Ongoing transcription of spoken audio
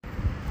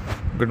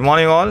Good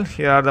morning all.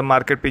 Here are the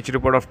market pitch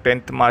report of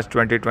 10th March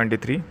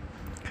 2023.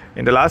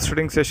 In the last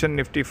trading session,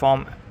 Nifty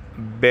formed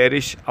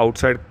bearish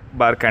outside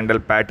bar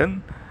candle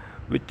pattern,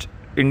 which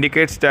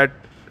indicates that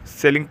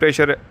selling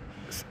pressure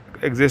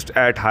exists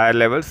at higher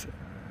levels.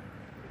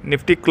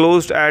 Nifty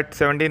closed at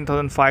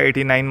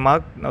 17,589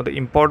 mark. Now the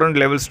important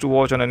levels to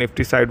watch on the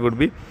Nifty side would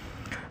be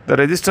the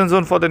resistance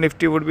zone for the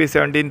Nifty would be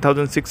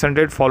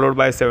 17,600 followed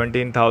by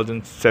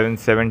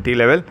 17,770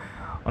 level.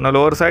 On the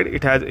lower side,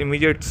 it has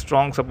immediate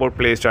strong support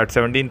placed at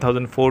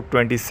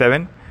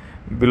 17,427,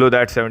 below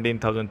that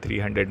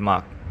 17,300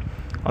 mark.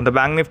 On the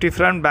Bank Nifty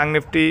front, Bank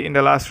Nifty in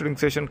the last trading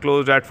session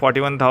closed at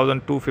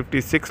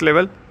 41,256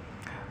 level.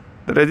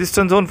 The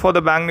resistance zone for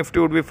the Bank Nifty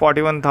would be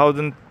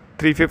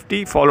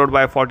 41,350 followed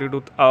by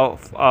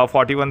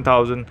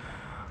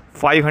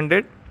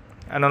 41,500,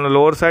 and on the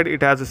lower side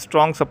it has a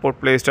strong support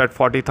placed at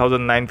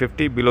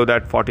 40,950, below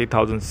that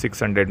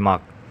 40,600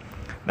 mark.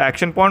 The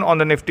action point on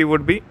the Nifty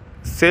would be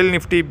sell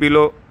Nifty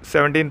below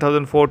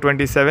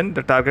 17,427.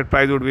 The target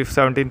price would be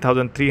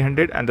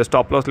 17,300 and the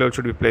stop loss level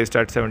should be placed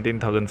at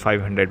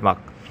 17,500 mark.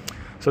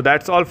 So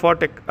that's all for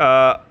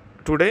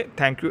today.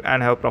 Thank you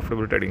and have a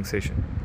profitable trading session.